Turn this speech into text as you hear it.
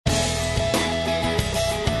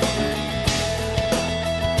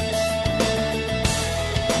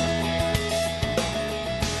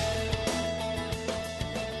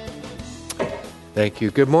Thank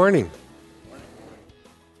you. Good morning.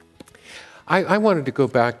 I wanted to go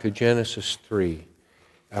back to Genesis 3,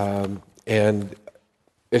 and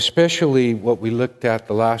especially what we looked at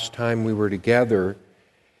the last time we were together.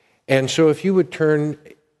 And so if you would turn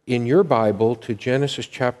in your Bible to Genesis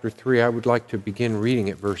chapter 3, I would like to begin reading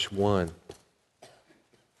at verse 1.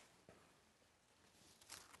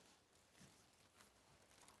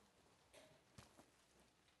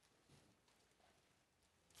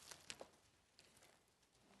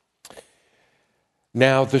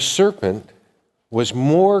 Now the serpent was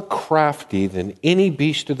more crafty than any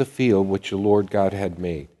beast of the field which the Lord God had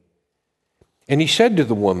made. And he said to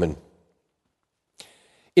the woman,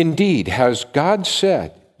 "Indeed, has God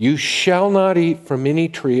said, you shall not eat from any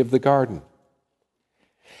tree of the garden?"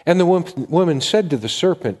 And the woman said to the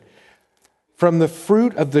serpent, "From the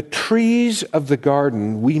fruit of the trees of the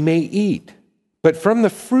garden we may eat, but from the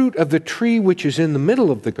fruit of the tree which is in the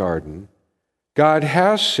middle of the garden, God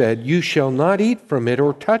has said, you shall not eat from it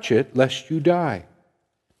or touch it, lest you die."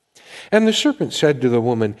 And the serpent said to the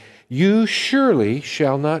woman, "You surely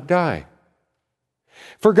shall not die.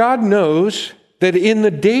 For God knows that in the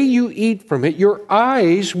day you eat from it, your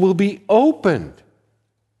eyes will be opened,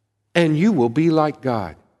 and you will be like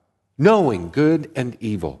God, knowing good and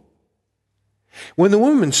evil." When the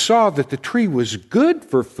woman saw that the tree was good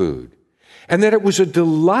for food, and that it was a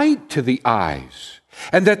delight to the eyes,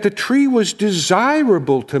 and that the tree was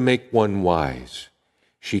desirable to make one wise,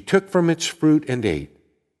 she took from its fruit and ate.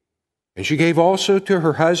 And she gave also to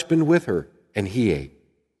her husband with her, and he ate.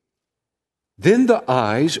 Then the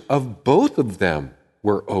eyes of both of them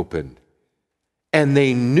were opened, and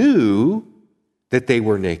they knew that they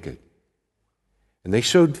were naked. And they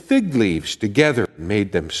sewed fig leaves together and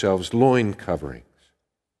made themselves loin coverings.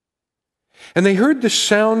 And they heard the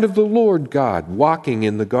sound of the Lord God walking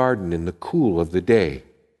in the garden in the cool of the day.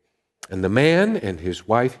 And the man and his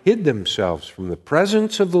wife hid themselves from the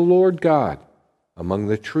presence of the Lord God among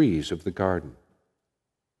the trees of the garden.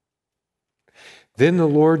 Then the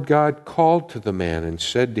Lord God called to the man and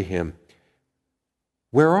said to him,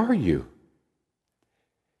 "Where are you?"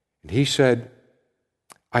 And he said,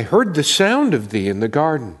 "I heard the sound of thee in the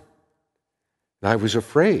garden, and I was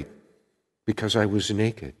afraid because I was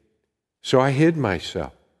naked. So I hid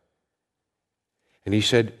myself." And he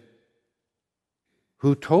said,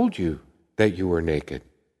 "Who told you that you were naked?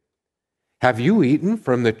 Have you eaten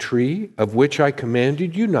from the tree of which I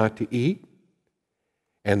commanded you not to eat?"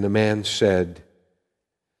 And the man said,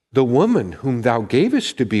 "The woman whom thou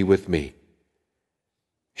gavest to be with me,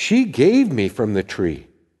 she gave me from the tree,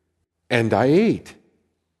 and I ate."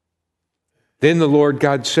 Then the Lord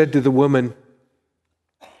God said to the woman,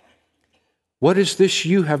 "What is this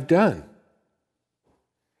you have done?"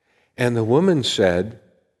 And the woman said,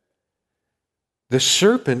 "The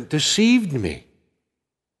serpent deceived me,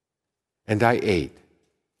 and I ate."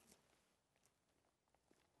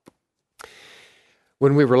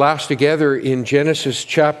 When we were last together in Genesis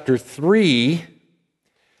chapter 3,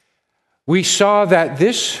 we saw that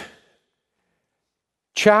this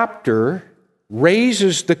chapter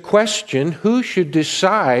raises the question, who should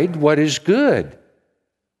decide what is good?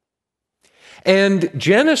 And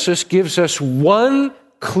Genesis gives us one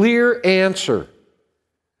clear answer: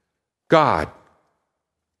 God.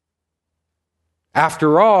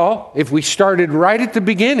 After all, if we started right at the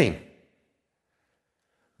beginning,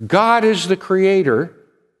 God is the creator,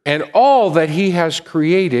 and all that he has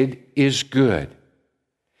created is good.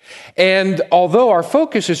 And although our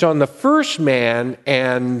focus is on the first man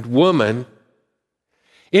and woman,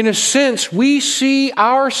 in a sense, we see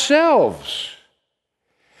ourselves.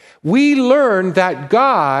 We learn that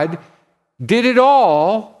God did it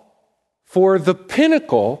all for the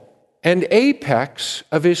pinnacle and apex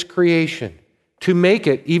of his creation, to make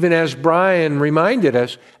it, even as Brian reminded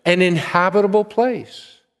us, an inhabitable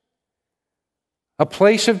place, a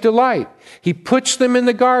place of delight. He puts them in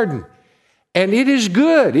the garden, and it is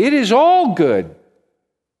good. It is all good.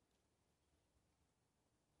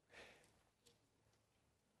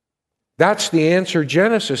 That's the answer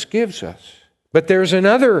Genesis gives us. But there's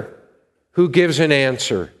another who gives an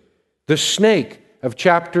answer, the snake of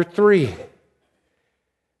chapter 3.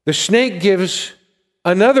 The snake gives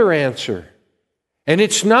another answer, and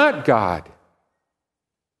it's not God.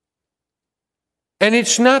 And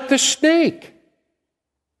it's not the snake.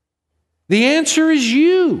 The answer is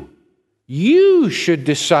you. You should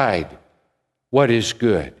decide what is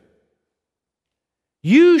good.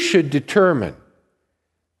 You should determine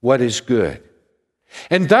what is good.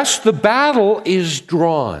 And thus the battle is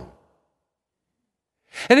drawn.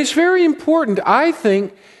 And it's very important, I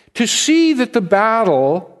think, to see that the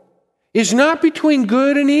battle is not between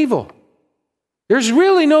good and evil. There's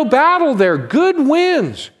really no battle there. Good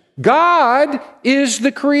wins. God is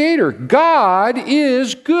the creator. God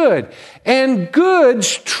is good. And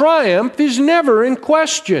good's triumph is never in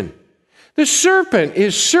question. The serpent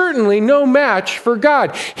is certainly no match for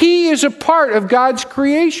God. He is a part of God's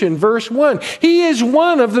creation, verse 1. He is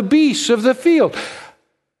one of the beasts of the field.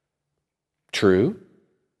 True.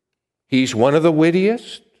 He's one of the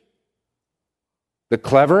wittiest, the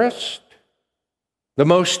cleverest, the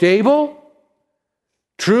most able.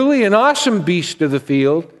 Truly an awesome beast of the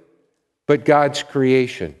field, but God's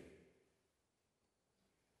creation.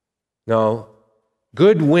 No,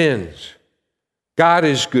 good wins. God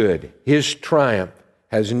is good. His triumph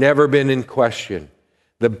has never been in question.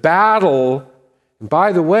 The battle, and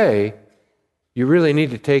by the way, you really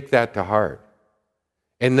need to take that to heart.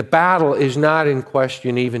 And the battle is not in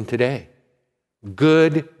question even today.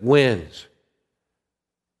 Good wins.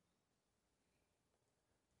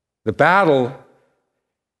 The battle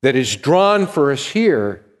that is drawn for us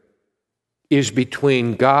here is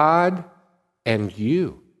between God and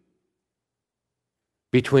you.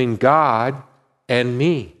 Between God and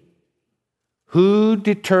me. Who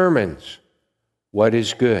determines what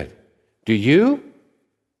is good? Do you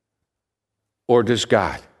or does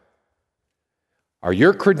God? Are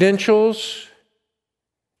your credentials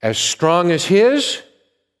as strong as His?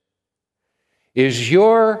 Is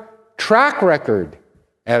your track record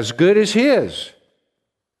as good as His?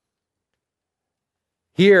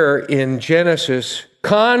 Here in Genesis,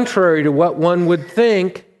 contrary to what one would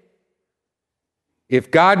think,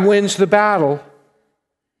 if God wins the battle,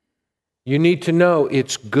 you need to know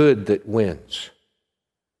it's good that wins.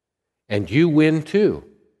 And you win too.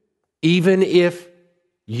 Even if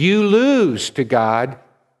you lose to God,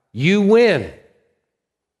 you win.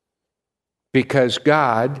 Because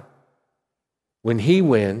God, when He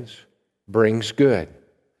wins, brings good.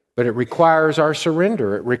 But it requires our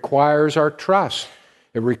surrender. It requires our trust.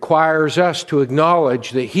 It requires us to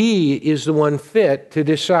acknowledge that He is the one fit to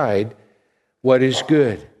decide what is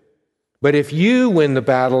good. But if you win the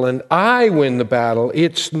battle and I win the battle,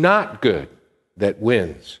 it's not good that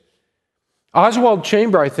wins. Oswald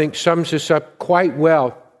Chamber, I think, sums this up quite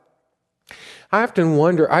well. I often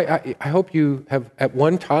wonder, I hope you have at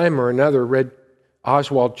one time or another read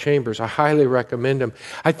Oswald Chambers. I highly recommend him.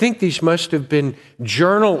 I think these must have been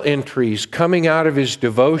journal entries coming out of his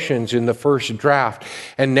devotions in the first draft.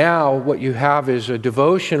 And now what you have is a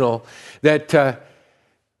devotional that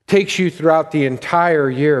takes you throughout the entire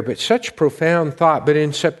year, but such profound thought. But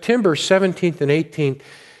in September 17th and 18th,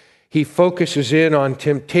 he focuses in on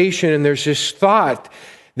temptation, and there's this thought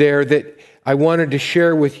there that I wanted to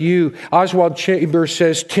share with you. Oswald Chambers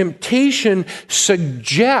says, temptation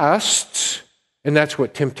suggests, and that's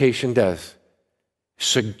what temptation does,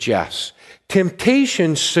 suggests.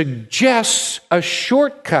 Temptation suggests a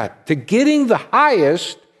shortcut to getting the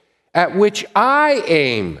highest at which I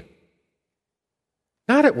aim.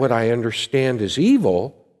 Not at what I understand as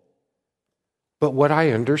evil, but what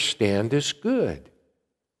I understand as good.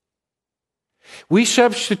 We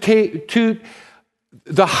substitute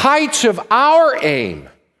the heights of our aim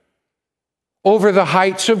over the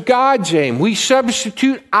heights of God's aim. We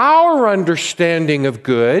substitute our understanding of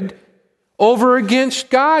good over against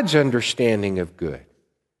God's understanding of good.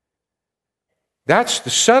 That's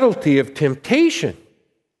the subtlety of temptation.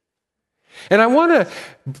 And I want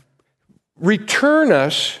to return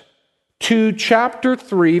us to chapter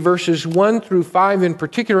 3, verses 1 through 5 in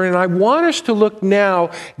particular, and I want us to look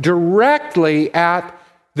now directly at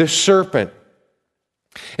the serpent.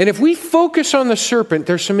 And if we focus on the serpent,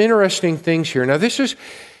 there's some interesting things here. Now, this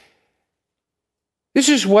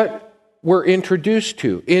is what we're introduced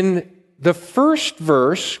to. In the first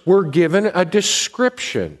verse, we're given a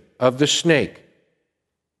description of the snake.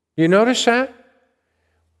 You notice that?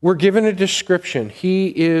 We're given a description. He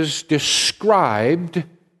is described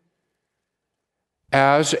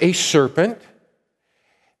as a serpent,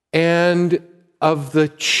 and of the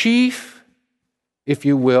chief, if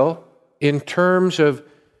you will, in terms of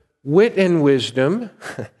wit and wisdom,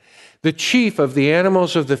 the chief of the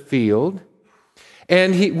animals of the field.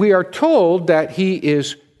 And we are told that he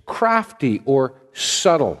is crafty or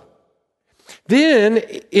subtle. Then,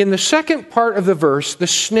 in the second part of the verse, the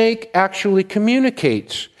snake actually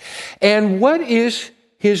communicates. And what is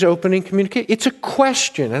his opening communication? It's a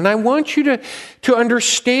question. And I want you to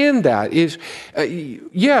understand that.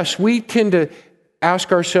 Yes, we tend to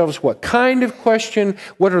ask ourselves what kind of question,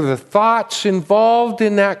 what are the thoughts involved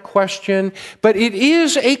in that question, but it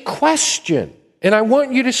is a question. And I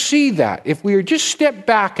want you to see that. If we just step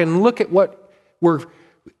back and look at what we're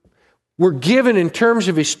given in terms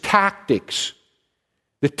of his tactics,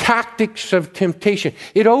 the tactics of temptation.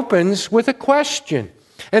 It opens with a question.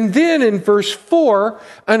 And then in verse 4,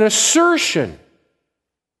 an assertion.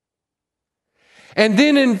 And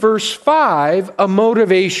then in verse 5, a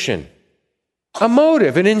motivation. A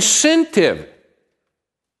motive, an incentive,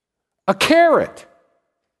 a carrot.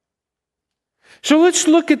 So let's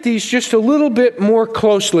look at these just a little bit more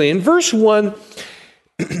closely. In verse 1,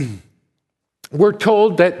 we're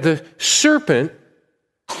told that the serpent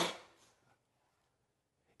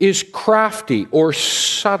is crafty or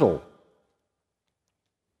subtle.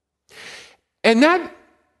 And that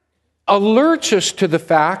alerts us to the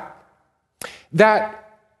fact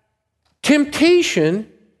that temptation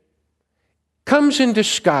comes in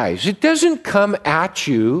disguise. It doesn't come at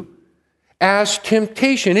you as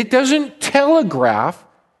temptation. It doesn't telegraph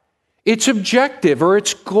its objective or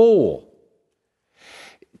its goal.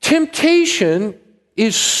 Temptation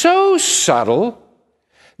is so subtle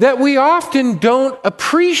that we often don't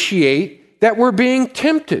appreciate that we're being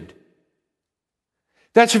tempted.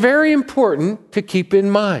 That's very important to keep in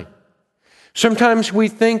mind. Sometimes we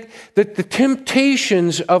think that the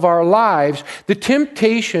temptations of our lives, the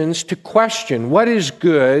temptations to question what is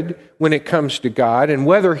good when it comes to God and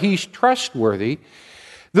whether He's trustworthy,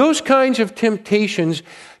 those kinds of temptations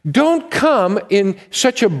don't come in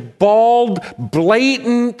such a bald,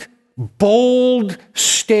 blatant, bold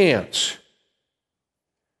stance.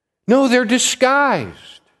 No, they're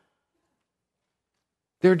disguised.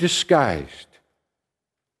 They're disguised.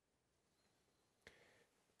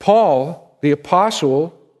 Paul, the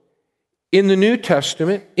apostle, in the New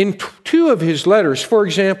Testament, in two of his letters, for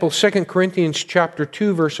example, 2 Corinthians chapter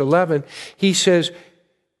 2, verse 11, he says,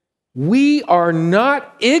 we are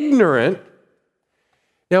not ignorant.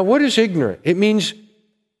 Now, what is ignorant? It means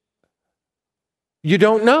you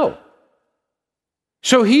don't know.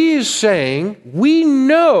 So he is saying, we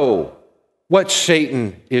know what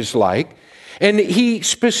Satan is like. And he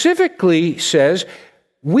specifically says,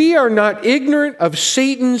 we are not ignorant of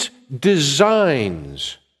Satan's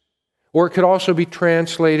designs. Or it could also be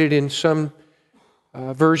translated in some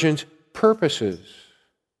versions, purposes.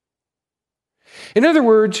 In other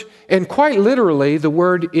words, and quite literally, the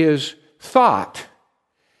word is thought.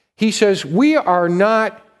 He says, we are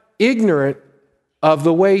not ignorant of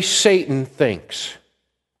the way Satan thinks.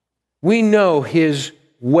 We know his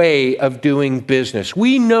way of doing business.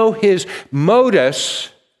 We know his modus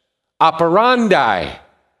operandi.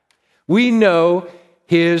 We know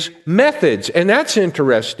his methods. And that's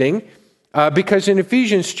interesting because in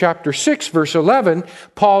Ephesians chapter 6, verse 11,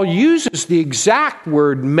 Paul uses the exact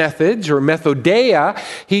word methods or methodeia.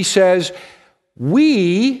 He says,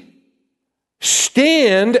 we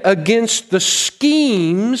stand against the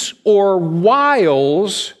schemes or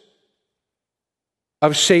wiles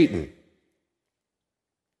of Satan.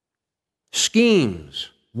 Schemes,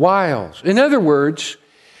 wiles. In other words,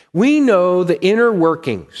 we know the inner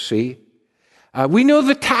workings, see? We know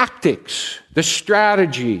the tactics, the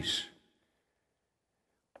strategies.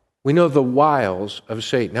 We know the wiles of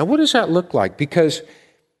Satan. Now, what does that look like? Because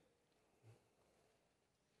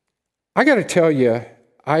I got to tell you,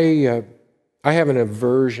 I have an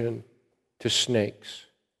aversion to snakes.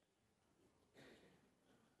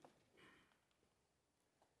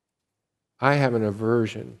 I have an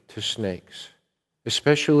aversion to snakes,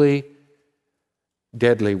 especially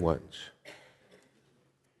deadly ones.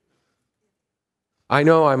 I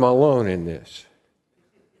know I'm alone in this,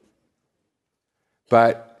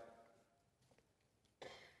 but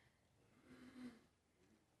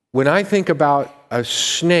when I think about a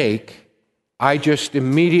snake, I just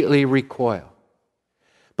immediately recoil.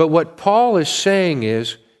 But what Paul is saying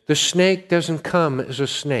is, the snake doesn't come as a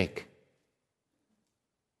snake.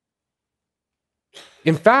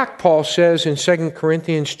 In fact, Paul says in 2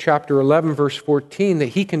 Corinthians chapter 11, verse 14, that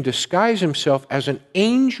he can disguise himself as an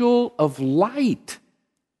angel of light.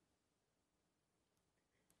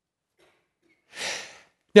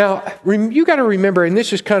 Now, you got to remember, and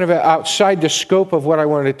this is kind of outside the scope of what I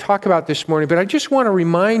wanted to talk about this morning, but I just want to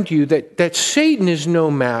remind you that Satan is no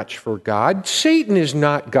match for God. Satan is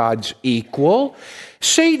not God's equal.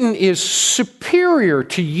 Satan is superior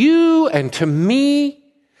to you and to me,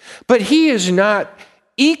 but he is not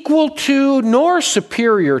equal to nor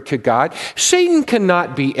superior to God. Satan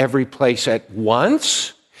cannot be every place at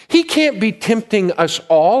once. He can't be tempting us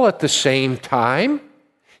all at the same time.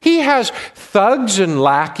 He has thugs and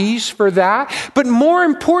lackeys for that, but more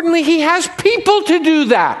importantly, he has people to do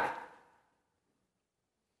that.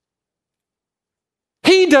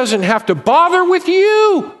 He doesn't have to bother with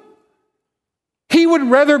you. He would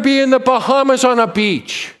rather be in the Bahamas on a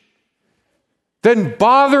beach than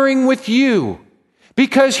bothering with you,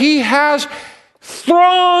 because he has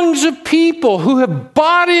throngs of people who have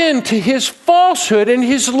bought into his falsehood and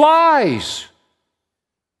his lies.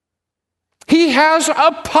 He has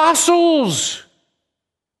apostles.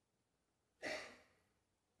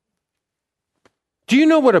 Do you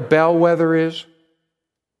know what a bellwether is?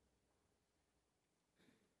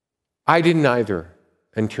 I didn't either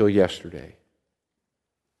until yesterday.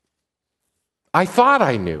 I thought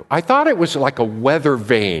I knew. I thought it was like a weather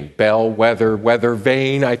vane, bellwether, weather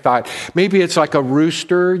vane. I thought maybe it's like a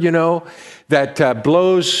rooster, that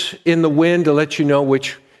blows in the wind to let you know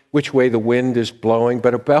which way the wind is blowing.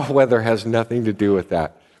 But a bellwether has nothing to do with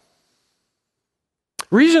that.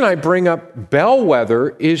 The reason I bring up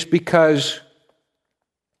bellwether is because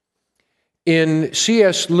in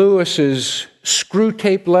C.S. Lewis's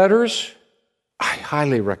Screwtape Letters, I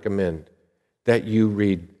highly recommend that you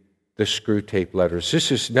read the Screwtape Letters.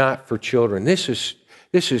 This is not for children. This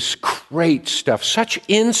is great stuff. Such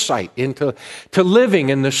insight into living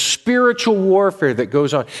and the spiritual warfare that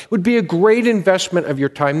goes on. It would be a great investment of your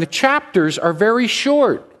time. The chapters are very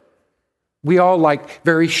short. We all like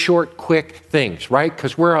very short, quick things, right?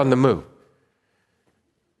 Because we're on the move.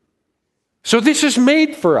 So this is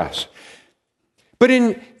made for us. But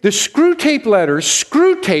in the Screwtape Letters,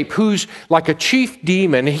 Screwtape, who's like a chief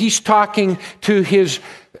demon, he's talking to his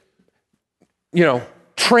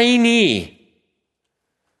trainee.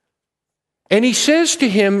 And he says to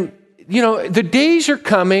him, the days are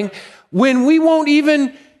coming when we won't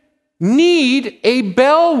even need a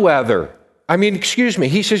bellwether.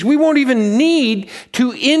 He says we won't even need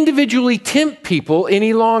to individually tempt people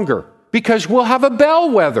any longer because we'll have a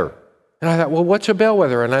bellwether. And I thought, well, what's a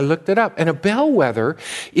bellwether? And I looked it up. And a bellwether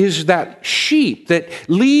is that sheep that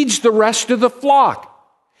leads the rest of the flock.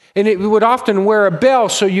 And it would often wear a bell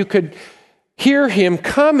so you could hear him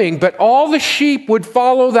coming, but all the sheep would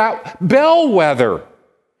follow that bellwether.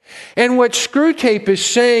 And what Screwtape is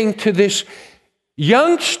saying to this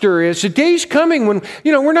youngster is the day's coming when,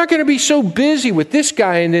 we're not going to be so busy with this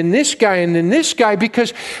guy and then this guy and then this guy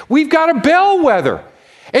because we've got a bellwether.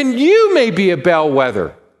 And you may be a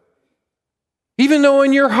bellwether. Even though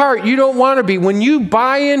in your heart you don't want to be, when you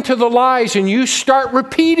buy into the lies and you start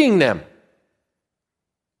repeating them.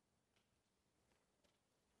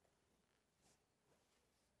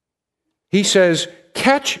 He says,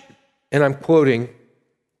 and I'm quoting,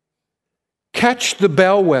 catch the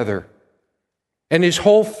bellwether, and his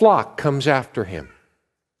whole flock comes after him.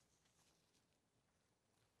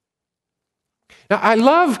 Now, I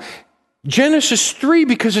love Genesis 3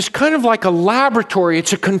 because it's kind of like a laboratory.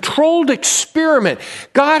 It's a controlled experiment.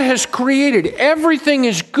 God has created. Everything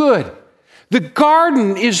is good. The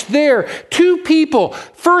garden is there. Two people,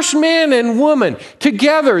 first man and woman,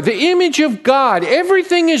 together, the image of God.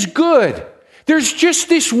 Everything is good. There's just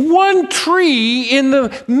this one tree in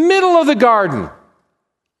the middle of the garden.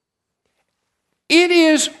 It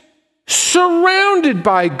is surrounded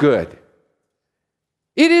by good.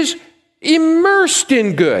 It is immersed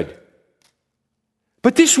in good.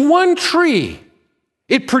 But this one tree,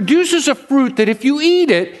 it produces a fruit that if you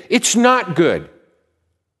eat it, it's not good.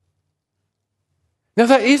 Now,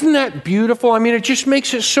 isn't that beautiful? It just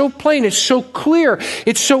makes it so plain. It's so clear.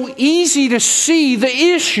 It's so easy to see the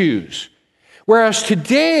issues. Whereas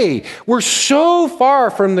today, we're so far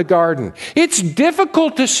from the garden. It's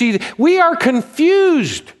difficult to see. We are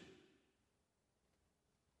confused.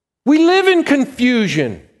 We live in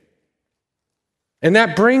confusion. And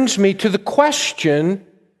that brings me to the question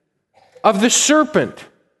of the serpent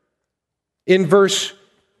in verse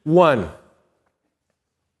 1.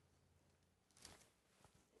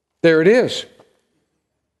 There it is.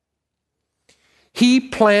 He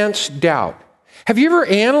plants doubt. Have you ever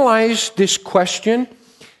analyzed this question?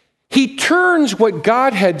 He turns what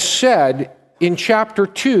God had said in chapter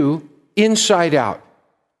 2 inside out.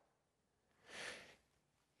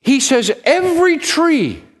 He says every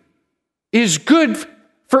tree is good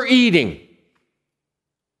for eating.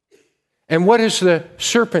 And what does the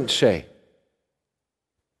serpent say?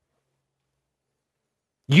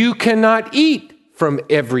 You cannot eat from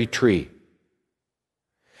every tree.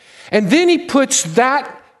 And then he puts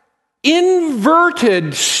that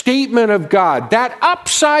inverted statement of God, that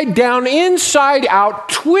upside down, inside out,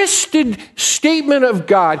 twisted statement of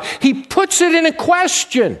God, he puts it in a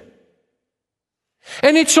question.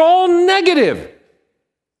 And it's all negative.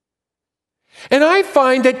 And I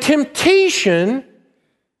find that temptation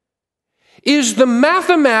is the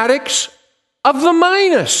mathematics of the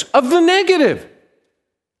minus, of the negative.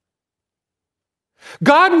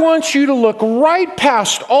 God wants you to look right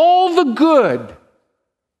past all the good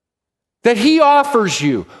that He offers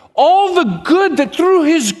you, all the good that through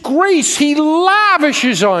His grace He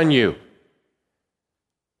lavishes on you.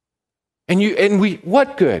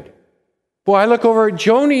 What good? Boy, I look over at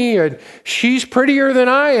Joni and she's prettier than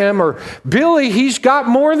I am, or Billy, he's got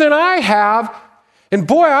more than I have. And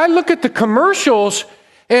boy, I look at the commercials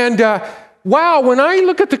and wow, when I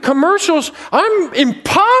look at the commercials, I'm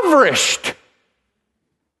impoverished.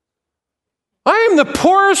 I am the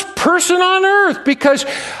poorest person on earth because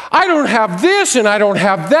I don't have this and I don't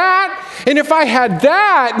have that. And if I had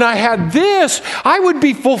that and I had this, I would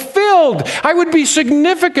be fulfilled. I would be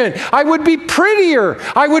significant. I would be prettier.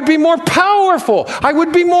 I would be more powerful. I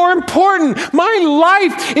would be more important. My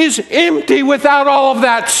life is empty without all of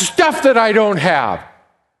that stuff that I don't have.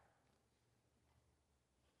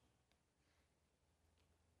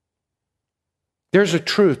 There's a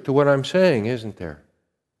truth to what I'm saying, isn't there?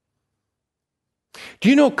 Do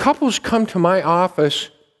you know couples come to my office?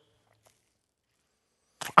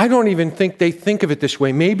 I don't even think they think of it this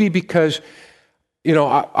way. Maybe because,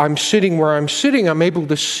 I'm sitting where I'm sitting, I'm able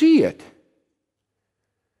to see it.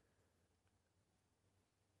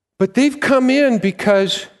 But they've come in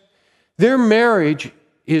because their marriage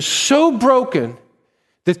is so broken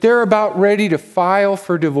that they're about ready to file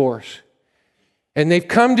for divorce. And they've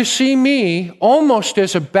come to see me almost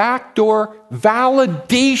as a backdoor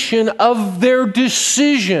validation of their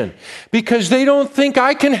decision because they don't think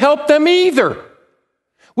I can help them either.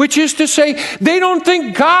 Which is to say, they don't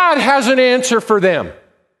think God has an answer for them.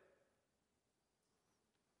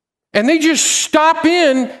 And they just stop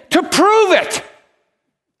in to prove it.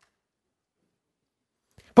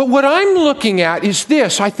 But what I'm looking at is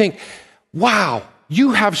this. I think, wow,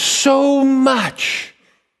 you have so much.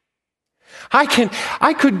 I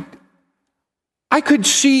could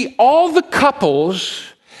see all the couples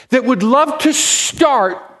that would love to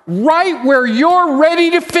start right where you're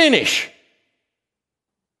ready to finish.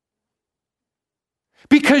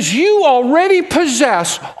 Because you already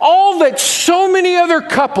possess all that so many other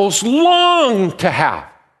couples long to have.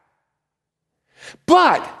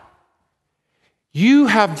 But you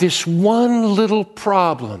have this one little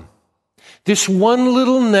problem, this one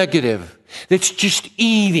little negative that's just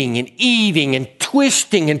eating and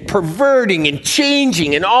twisting and perverting and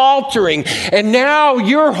changing and altering. And now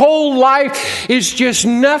your whole life is just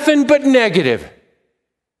nothing but negative.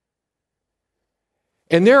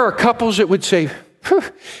 And there are couples that would say,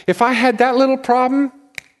 if I had that little problem,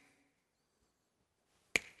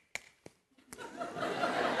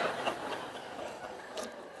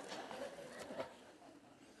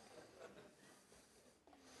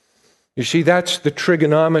 you see, that's the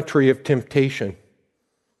trigonometry of temptation.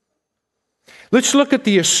 Let's look at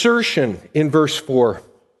the assertion in verse 4.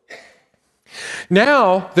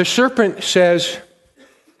 Now, the serpent says,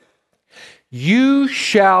 "You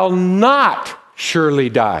shall not surely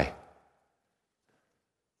die."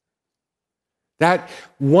 That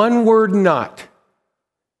one word "not"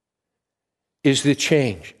 is the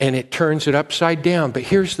change, and it turns it upside down. But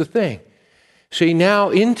here's the thing. See, now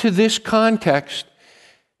into this context,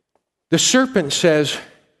 the serpent says,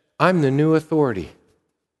 "I'm the new authority.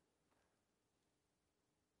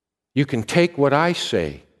 You can take what I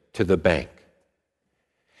say to the bank."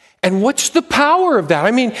 And what's the power of that? I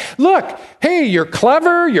mean, look, hey, you're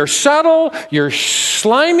clever, you're subtle, you're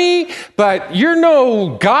slimy, but you're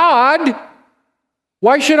no God.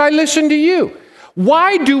 Why should I listen to you?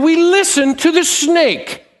 Why do we listen to the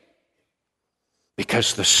snake?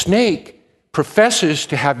 Because the snake professes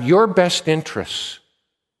to have your best interests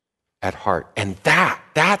at heart. And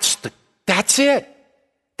that's it.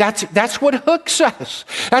 That's what hooks us.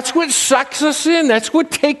 That's what sucks us in. That's what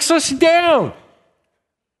takes us down.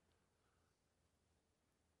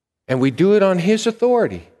 And we do it on his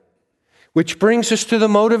authority, which brings us to the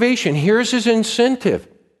motivation. Here's his incentive.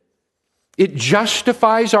 It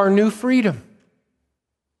justifies our new freedom.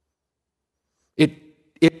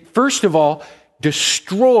 It first of all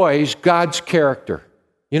destroys God's character.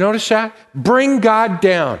 You notice that? Bring God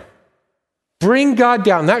down. Bring God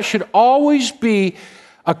down. That should always be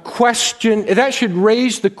a question. That should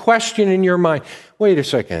raise the question in your mind. Wait a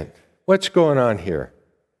second. What's going on here?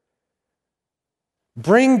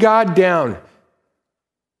 Bring God down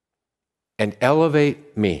and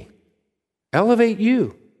elevate me. Elevate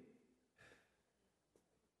you.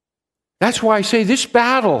 That's why I say this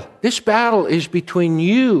battle is between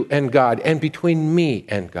you and God and between me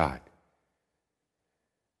and God.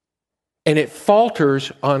 And it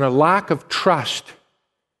falters on a lack of trust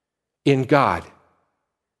in God.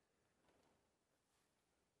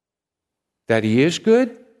 That he is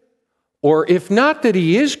good, or if not that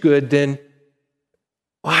he is good, then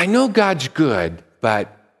well, I know God's good,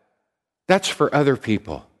 but that's for other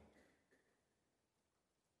people.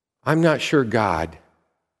 I'm not sure God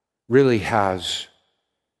really has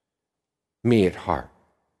me at heart.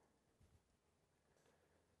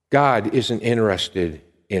 God isn't interested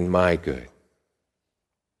in my good.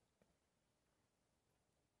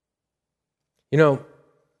 You know,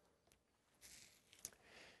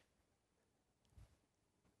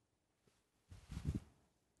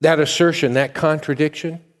 that assertion, that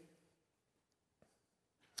contradiction,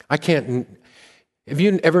 have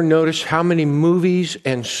you ever noticed how many movies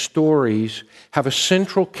and stories have a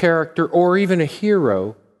central character or even a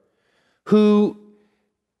hero who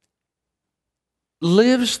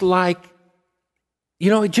lives like,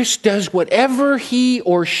 just does whatever he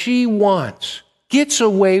or she wants, gets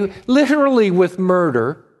away literally with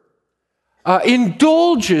murder,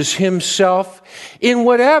 indulges himself in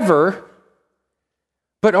whatever,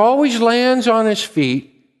 but always lands on his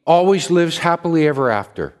feet, always lives happily ever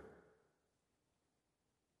after?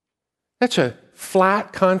 That's a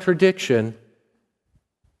flat contradiction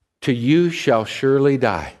to "you shall surely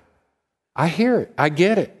die." I hear it. I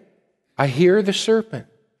get it. I hear the serpent.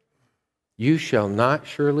 You shall not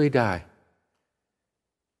surely die.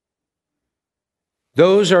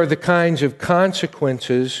 Those are the kinds of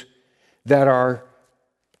consequences that are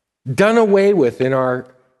done away with in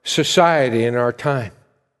our society, in our time.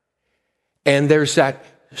 And there's that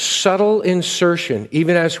subtle insertion,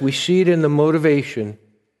 even as we see it in the motivation,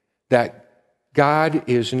 that God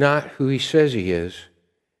is not who He says He is,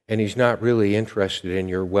 and He's not really interested in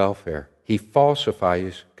your welfare. He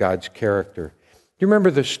falsifies God's character. Do you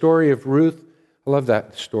remember the story of Ruth? I love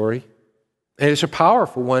that story. And it's a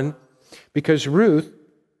powerful one because Ruth,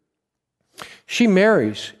 she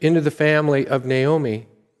marries into the family of Naomi.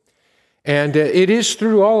 And it is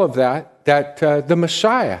through all of that the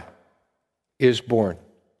Messiah is born.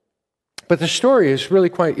 But the story is really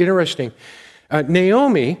quite interesting.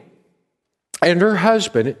 Naomi and her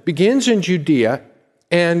husband, it begins in Judea,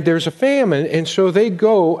 and there's a famine, and so they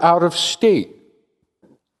go out of state.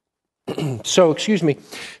 So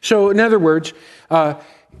in other words,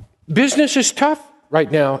 business is tough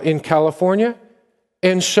right now in California,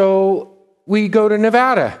 and so we go to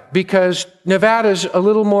Nevada because Nevada's a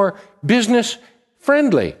little more business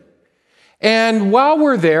friendly. And while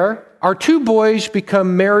we're there, our two boys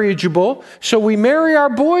become marriageable, so we marry our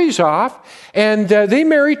boys off, and they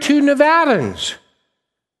marry two Nevadans.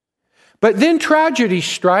 But then tragedy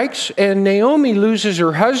strikes, and Naomi loses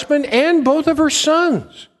her husband and both of her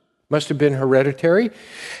sons. Must have been hereditary.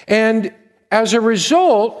 And as a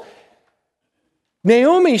result,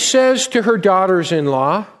 Naomi says to her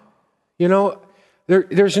daughters-in-law,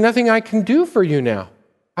 there's nothing I can do for you now.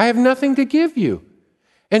 I have nothing to give you.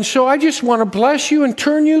 And so I just want to bless you and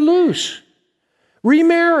turn you loose.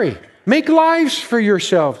 Remarry. Make lives for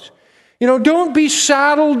yourselves. Don't be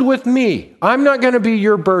saddled with me. I'm not going to be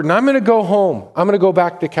your burden. I'm going to go home. I'm going to go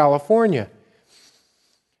back to California.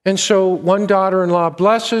 And so one daughter-in-law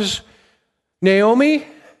blesses Naomi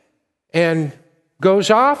and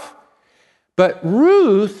goes off. But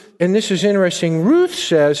Ruth, and this is interesting, Ruth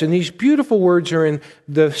says, and these beautiful words are in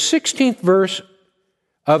the 16th verse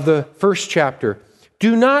of the first chapter,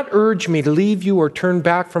 "Do not urge me to leave you or turn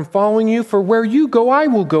back from following you, for where you go I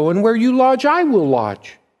will go, and where you lodge I will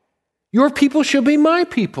lodge. Your people shall be my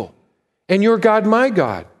people, and your God my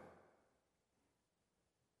God."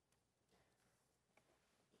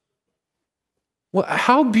 Well,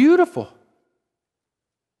 how beautiful.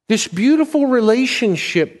 This beautiful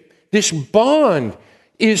relationship, this bond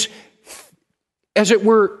is, as it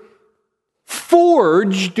were,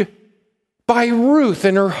 forged by Ruth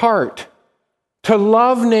in her heart to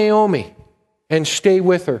love Naomi and stay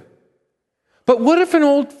with her. But what if an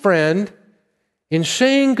old friend, in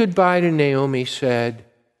saying goodbye to Naomi, said,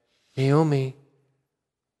 "Naomi,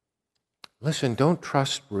 listen, don't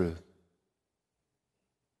trust Ruth.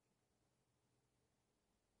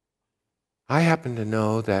 I happen to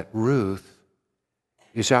know that Ruth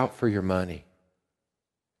is out for your money.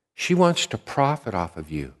 She wants to profit off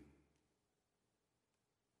of you.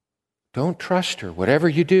 Don't trust her, whatever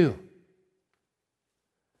you do."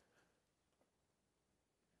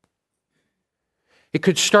 It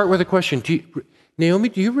could start with a question. Naomi,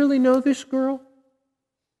 do you really know this girl?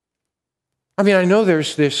 I mean, I know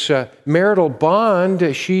there's this marital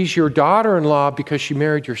bond. She's your daughter-in-law because she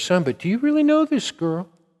married your son, but do you really know this girl?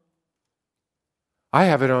 I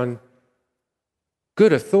have it on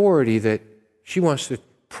good authority that she wants to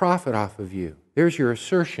profit off of you. There's your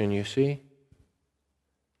assertion, you see.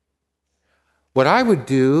 What I would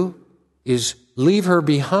do is leave her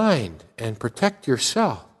behind and protect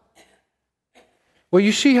yourself. Well,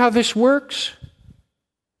 you see how this works?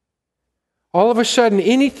 All of a sudden,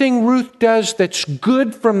 anything Ruth does that's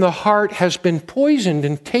good from the heart has been poisoned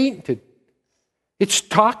and tainted. It's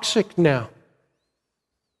toxic now.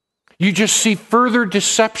 You just see further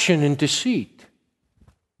deception and deceit.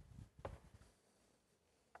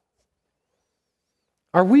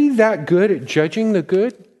 Are we that good at judging the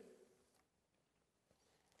good?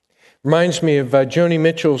 Reminds me of Joni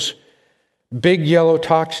Mitchell's Big Yellow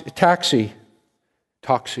Taxi.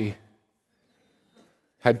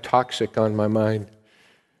 Had toxic on my mind.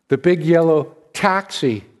 The Big Yellow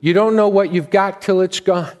Taxi. You don't know what you've got till it's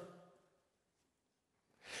gone.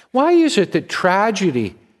 Why is it that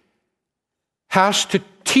tragedy has to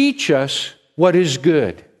teach us what is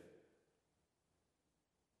good?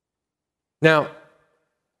 Now,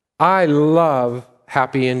 I love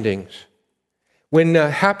happy endings. When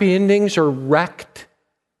happy endings are wrecked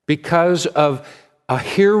because of a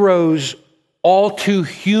hero's all too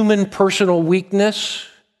human personal weakness,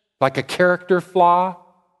 like a character flaw,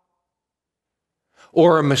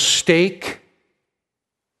 or a mistake,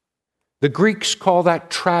 the Greeks call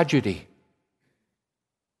that tragedy.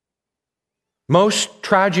 Most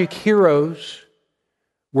tragic heroes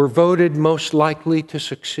were voted most likely to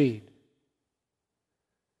succeed.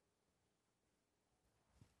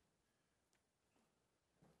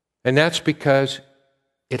 And that's because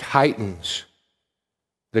it heightens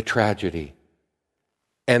the tragedy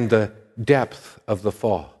and the depth of the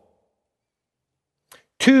fall.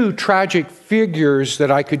 Two tragic figures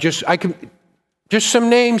that I could just some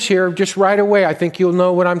names here, just right away. I think you'll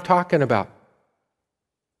know what I'm talking about.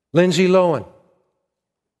 Lindsay Lohan,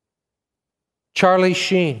 Charlie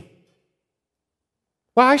Sheen.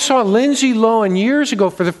 Well, I saw Lindsay Lohan years ago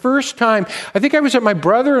for the first time. I think I was at my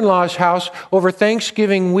brother-in-law's house over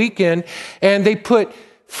Thanksgiving weekend, and they put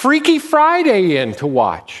Freaky Friday in to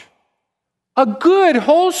watch. A good,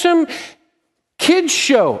 wholesome kids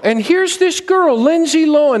show. And here's this girl, Lindsay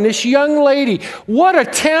Lohan, this young lady. What a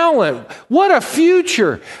talent. What a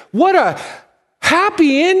future. What a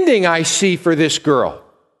happy ending I see for this girl.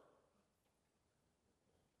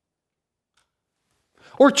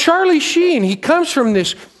 Or Charlie Sheen, he comes from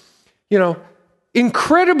this,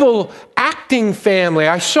 incredible acting family.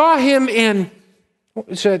 I saw him in, what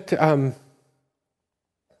was that?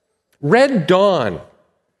 Red Dawn.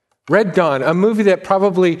 Red Dawn, a movie that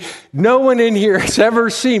probably no one in here has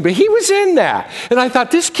ever seen, but he was in that. And I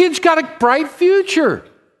thought, this kid's got a bright future.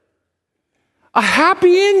 A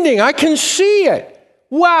happy ending. I can see it.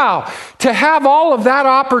 Wow. To have all of that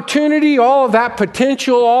opportunity, all of that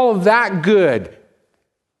potential, all of that good.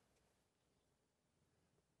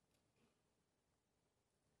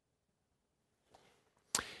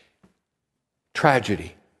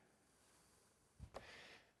 Tragedy.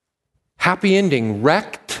 Happy ending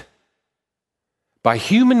wrecked by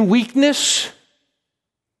human weakness,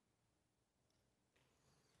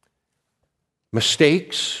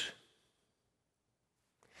 mistakes.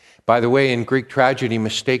 By the way, in Greek tragedy,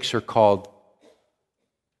 mistakes are called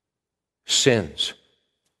sins.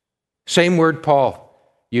 Same word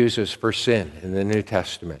Paul uses for sin in the New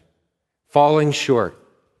Testament. Falling short,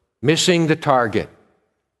 missing the target.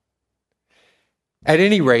 At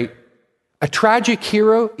any rate, a tragic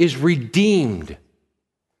hero is redeemed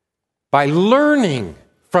by learning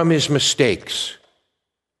from his mistakes,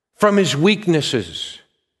 from his weaknesses.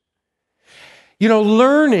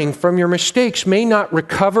 Learning from your mistakes may not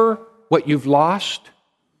recover what you've lost,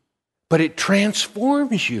 but it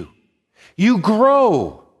transforms you. You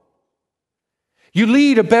grow. You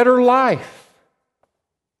lead a better life.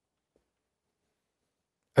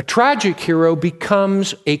 A tragic hero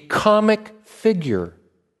becomes a comic figure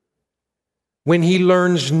when he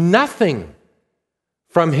learns nothing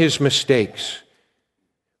from his mistakes,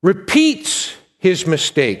 repeats his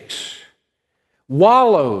mistakes,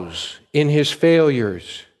 wallows in his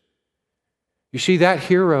failures. You see, that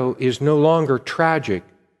hero is no longer tragic,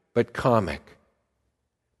 but comic,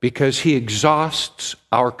 because he exhausts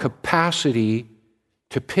our capacity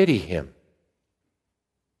to pity him.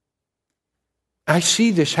 I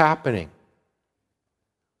see this happening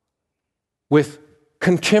with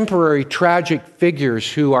contemporary tragic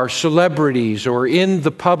figures who are celebrities or in the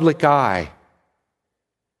public eye.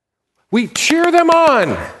 We cheer them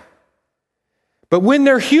on. But when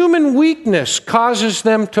their human weakness causes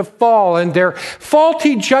them to fall and their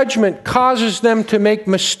faulty judgment causes them to make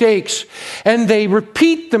mistakes, and they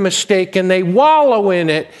repeat the mistake and they wallow in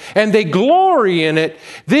it and they glory in it,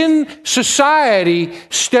 then society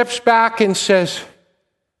steps back and says,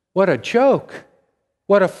 "What a joke.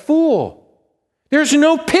 What a fool." There's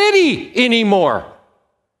no pity anymore.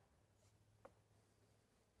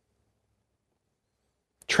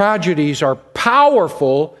 Tragedies are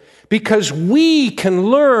powerful because we can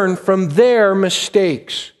learn from their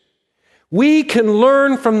mistakes. We can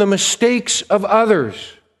learn from the mistakes of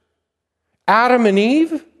others. Adam and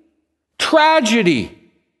Eve, tragedy.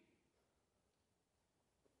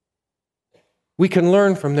 We can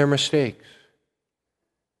learn from their mistakes.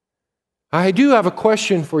 I do have a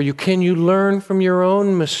question for you. Can you learn from your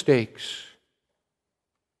own mistakes?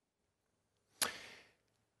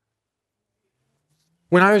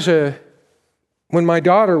 When my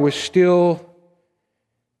daughter was still,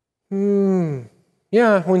 when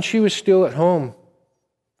she was still at home,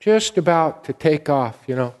 just about to take off,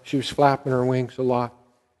 she was flapping her wings a lot.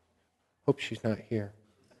 Hope she's not here.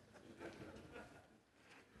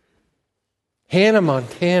 Hannah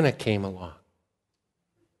Montana came along.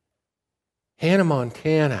 Hannah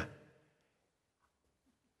Montana,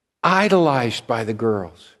 idolized by the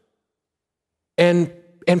girls. And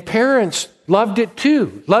parents loved it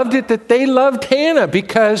too. Loved it that they loved Hannah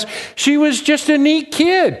because she was just a neat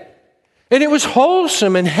kid. And it was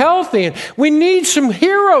wholesome and healthy. And we need some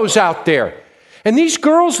heroes out there. And these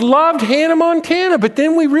girls loved Hannah Montana. But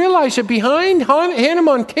then we realized that behind Hannah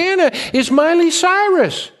Montana is Miley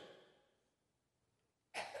Cyrus.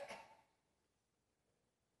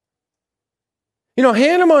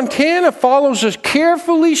 Hannah Montana follows a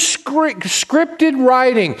carefully scripted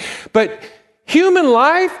writing. But human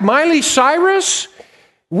life, Miley Cyrus,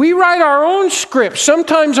 we write our own scripts,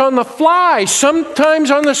 sometimes on the fly,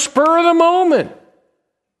 sometimes on the spur of the moment.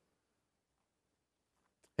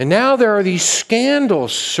 And now there are these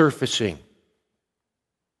scandals surfacing.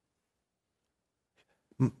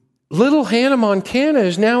 Little Hannah Montana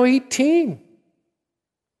is now 18.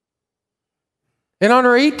 And on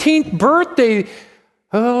her 18th birthday,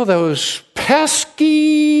 those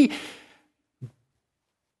pesky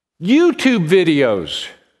YouTube videos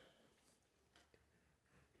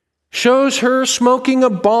shows her smoking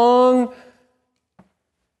a bong.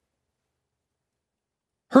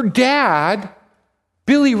 Her dad,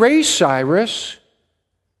 Billy Ray Cyrus,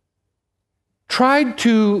 tried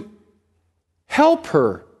to help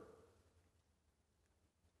her.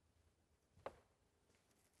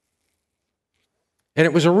 And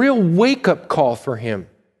it was a real wake-up call for him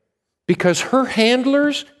because her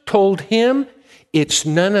handlers told him, it's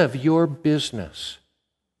none of your business.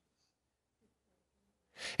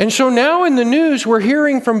 And so now in the news, we're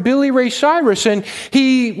hearing from Billy Ray Cyrus, and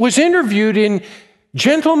he was interviewed in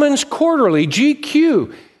Gentleman's Quarterly,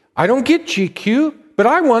 GQ. I don't get GQ, but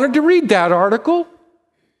I wanted to read that article,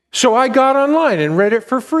 so I got online and read it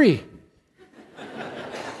for free.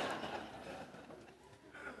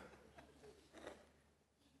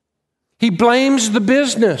 He blames the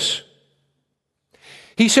business.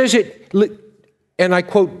 He says it, and I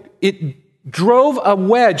quote, it drove a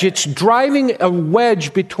wedge. It's driving a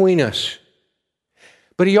wedge between us.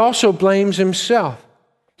 But he also blames himself.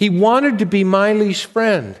 He wanted to be Miley's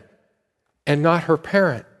friend and not her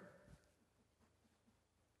parent.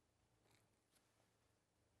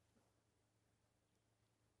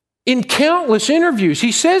 In countless interviews,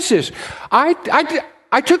 he says this, I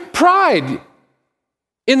took pride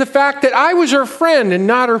in the fact that I was her friend and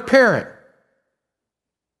not her parent.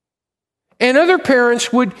 And other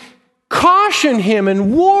parents would caution him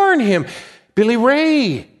and warn him, Billy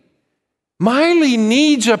Ray, Miley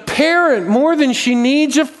needs a parent more than she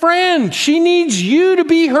needs a friend. She needs you to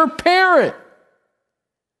be her parent.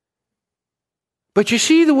 But you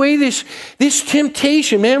see the way this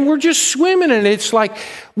temptation, man, we're just swimming in it. It's like,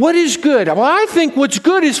 what is good? Well, I think what's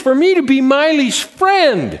good is for me to be Miley's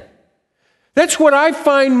friend. That's what I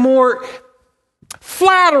find more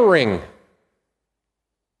flattering.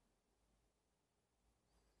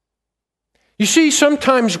 You see,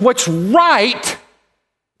 sometimes what's right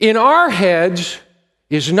in our heads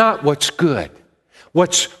is not what's good.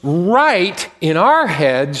 What's right in our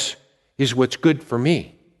heads is what's good for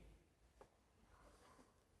me.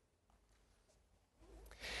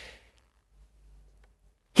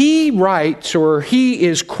 He writes, or he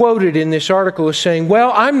is quoted in this article as saying,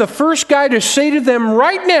 well, I'm the first guy to say to them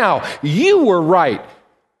right now, you were right.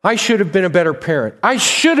 I should have been a better parent. I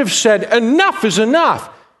should have said, enough is enough.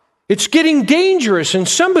 It's getting dangerous and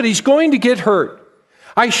somebody's going to get hurt.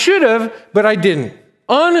 I should have, but I didn't.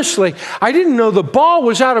 Honestly, I didn't know the ball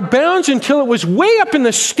was out of bounds until it was way up in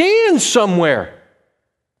the stands somewhere.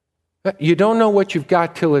 You don't know what you've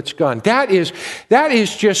got till it's gone. That is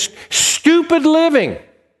just stupid living.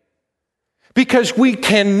 Because we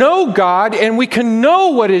can know God and we can know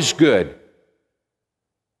what is good.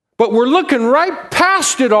 But we're looking right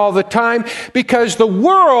past it all the time because the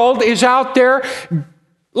world is out there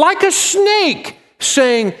like a snake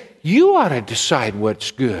saying, you ought to decide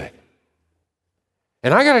what's good.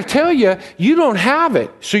 And I got to tell you, you don't have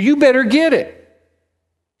it, so you better get it.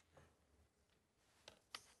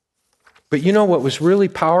 But you know what was really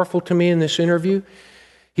powerful to me in this interview?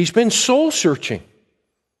 He's been soul searching.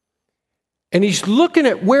 And he's looking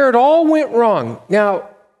at where it all went wrong. Now,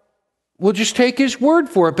 we'll just take his word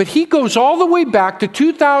for it, but he goes all the way back to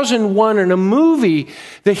 2001 in a movie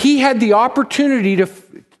that he had the opportunity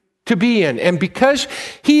to be in. And because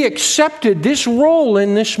he accepted this role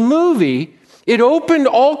in this movie, it opened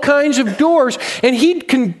all kinds of doors, and he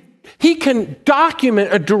can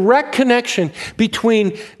document a direct connection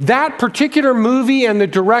between that particular movie and the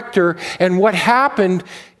director and what happened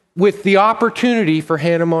with the opportunity for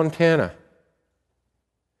Hannah Montana.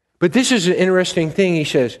 But this is an interesting thing. He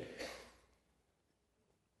says,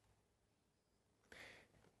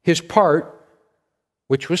 his part,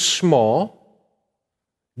 which was small,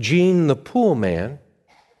 Gene the pool man,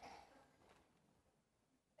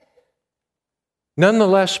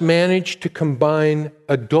 nonetheless managed to combine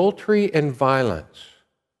adultery and violence.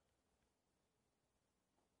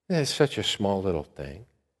 That's such a small little thing.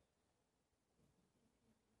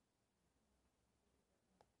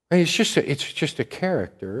 It's just a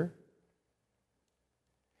character.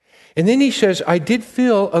 And then he says, I did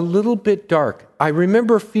feel a little bit dark. I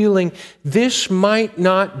remember feeling this might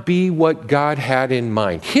not be what God had in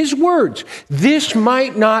mind. His words, this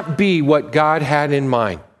might not be what God had in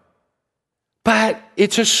mind. But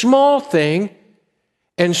it's a small thing.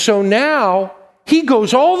 And so now he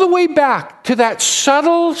goes all the way back to that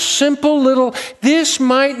subtle, simple little, this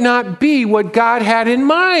might not be what God had in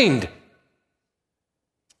mind.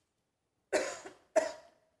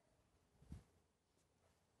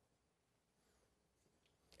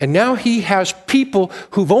 And now he has people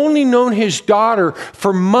who've only known his daughter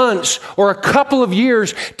for months or a couple of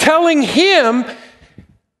years telling him,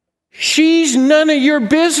 she's none of your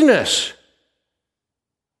business.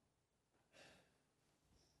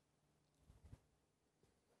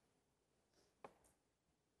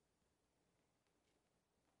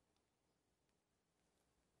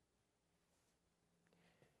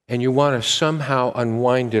 And you want to somehow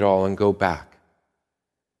unwind it all and go back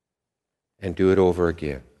and do it over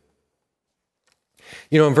again.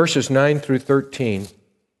 You know, in verses 9 through 13,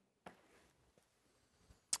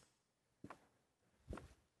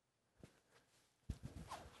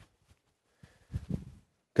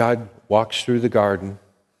 God walks through the garden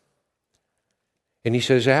and he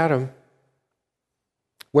says, Adam,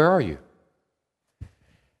 where are you?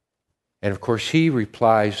 And of course he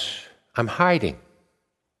replies, I'm hiding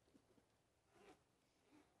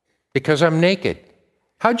because I'm naked.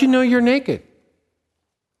 How'd you know you're naked?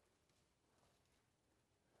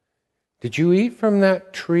 Did you eat from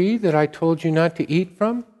that tree that I told you not to eat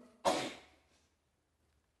from?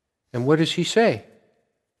 And what does he say?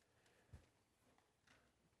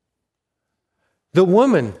 The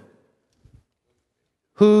woman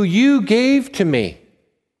who you gave to me.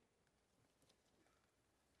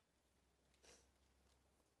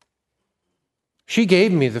 She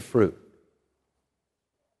gave me the fruit.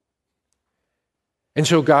 And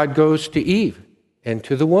so God goes to Eve and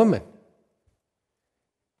to the woman.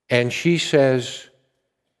 And she says,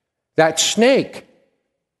 that snake.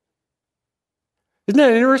 Isn't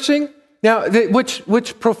that interesting? Now,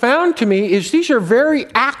 what's profound to me is these are very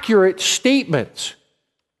accurate statements.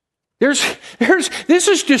 This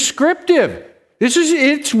is descriptive.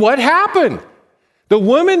 It's what happened. The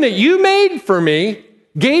woman that you made for me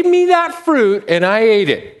gave me that fruit and I ate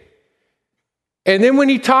it. And then when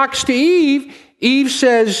he talks to Eve, Eve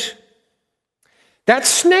says, that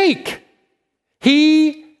snake,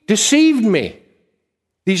 he deceived me.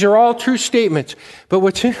 These are all true statements. But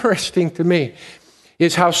what's interesting to me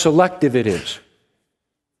is how selective it is.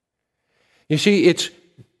 You see,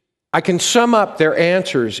 I can sum up their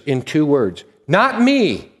answers in two words. Not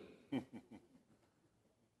me.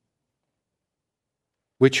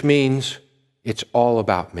 Which means it's all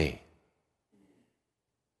about me.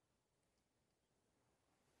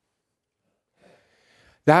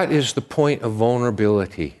 That is the point of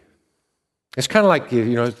vulnerability. It's kind of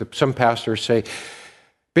like, some pastors say,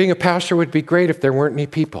 being a pastor would be great if there weren't any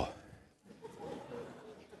people.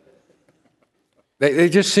 It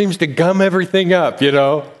just seems to gum everything up,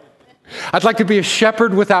 I'd like to be a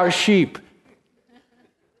shepherd without sheep.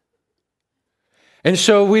 And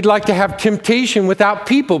so we'd like to have temptation without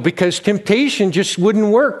people because temptation just wouldn't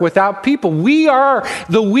work without people. We are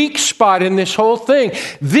the weak spot in this whole thing.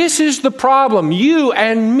 This is the problem, you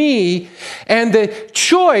and me, and the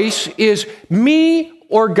choice is me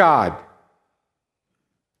or God.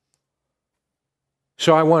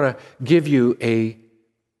 So I want to give you a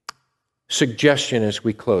suggestion as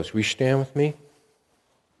we close. Will you stand with me?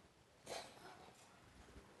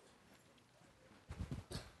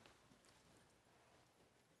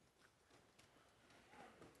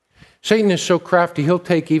 Satan is so crafty, he'll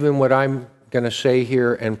take even what I'm going to say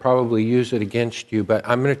here and probably use it against you. But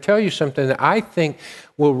I'm going to tell you something that I think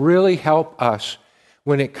will really help us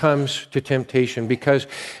when it comes to temptation. Because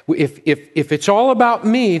if it's all about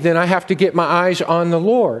me, then I have to get my eyes on the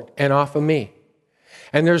Lord and off of me.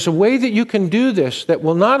 And there's a way that you can do this that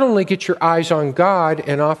will not only get your eyes on God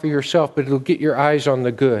and off of yourself, but it'll get your eyes on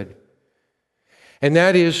the good. And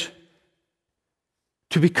that is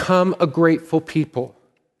to become a grateful people.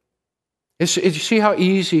 You see how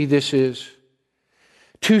easy this is?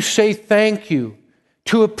 To say thank you,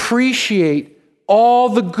 to appreciate all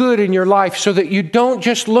the good in your life so that you don't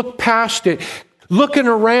just look past it, looking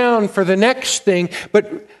around for the next thing,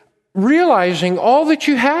 but realizing all that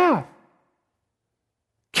you have.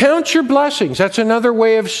 Count your blessings. That's another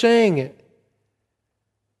way of saying it.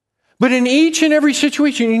 But in each and every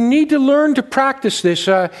situation, you need to learn to practice this.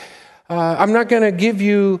 I'm not going to give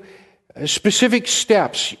you specific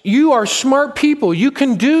steps. You are smart people. You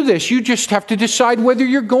can do this. You just have to decide whether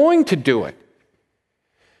you're going to do it.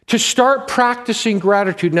 To start practicing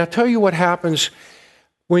gratitude. Now, I'll tell you what happens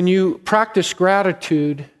when you practice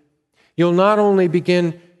gratitude. You'll not only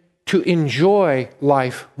begin to enjoy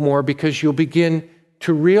life more because you'll begin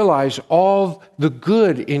to realize all the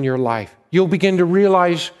good in your life. You'll begin to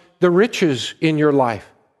realize the riches in your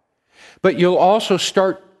life. But you'll also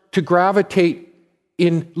start to gravitate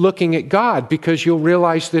in looking at God because you'll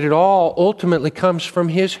realize that it all ultimately comes from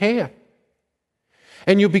His hand.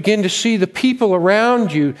 And you'll begin to see the people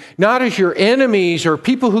around you, not as your enemies or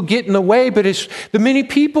people who get in the way, but as the many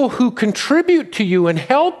people who contribute to you and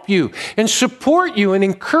help you and support you and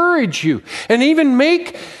encourage you and even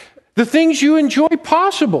make the things you enjoy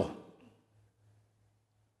possible.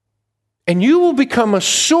 And you will become a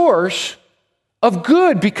source of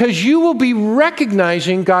good because you will be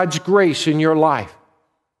recognizing God's grace in your life.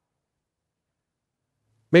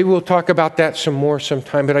 Maybe we'll talk about that some more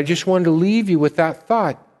sometime, but I just wanted to leave you with that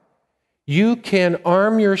thought. You can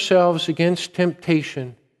arm yourselves against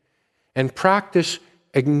temptation and practice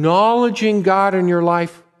acknowledging God in your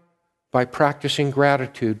life by practicing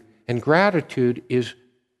gratitude. And gratitude is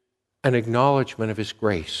an acknowledgement of His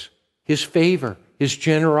grace, His favor, His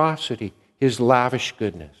generosity, His lavish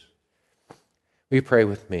goodness. Will you pray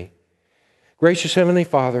with me? Gracious Heavenly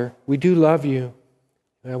Father, we do love You.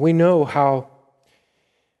 We know how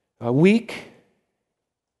weak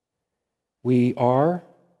we are,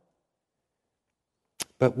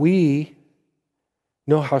 but we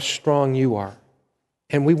know how strong You are.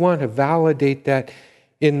 And we want to validate that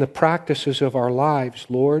in the practices of our lives,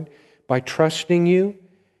 Lord, by trusting You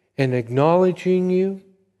and acknowledging You.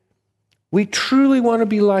 We truly want to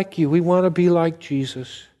be like You. We want to be like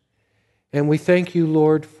Jesus. And we thank You,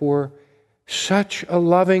 Lord, for such a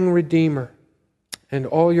loving Redeemer and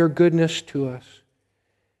all Your goodness to us.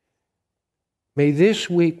 May this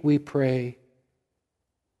week, we pray,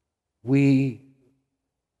 we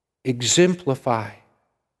exemplify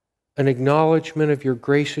an acknowledgement of Your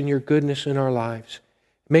grace and Your goodness in our lives.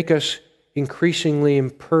 Make us increasingly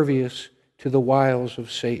impervious to the wiles of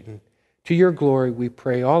Satan. To Your glory, we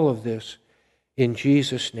pray all of this in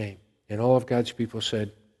Jesus' name. And all of God's people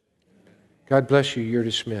said, God bless you. You're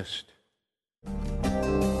dismissed.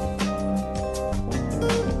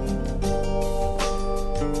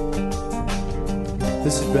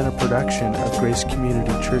 This has been a production of Grace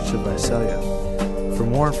Community Church of Visalia. For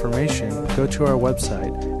more information, go to our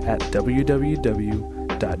website at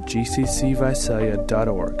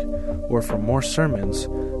www.gccvisalia.org, or for more sermons,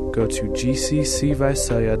 go to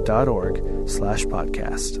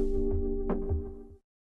gccvisalia.org/podcast.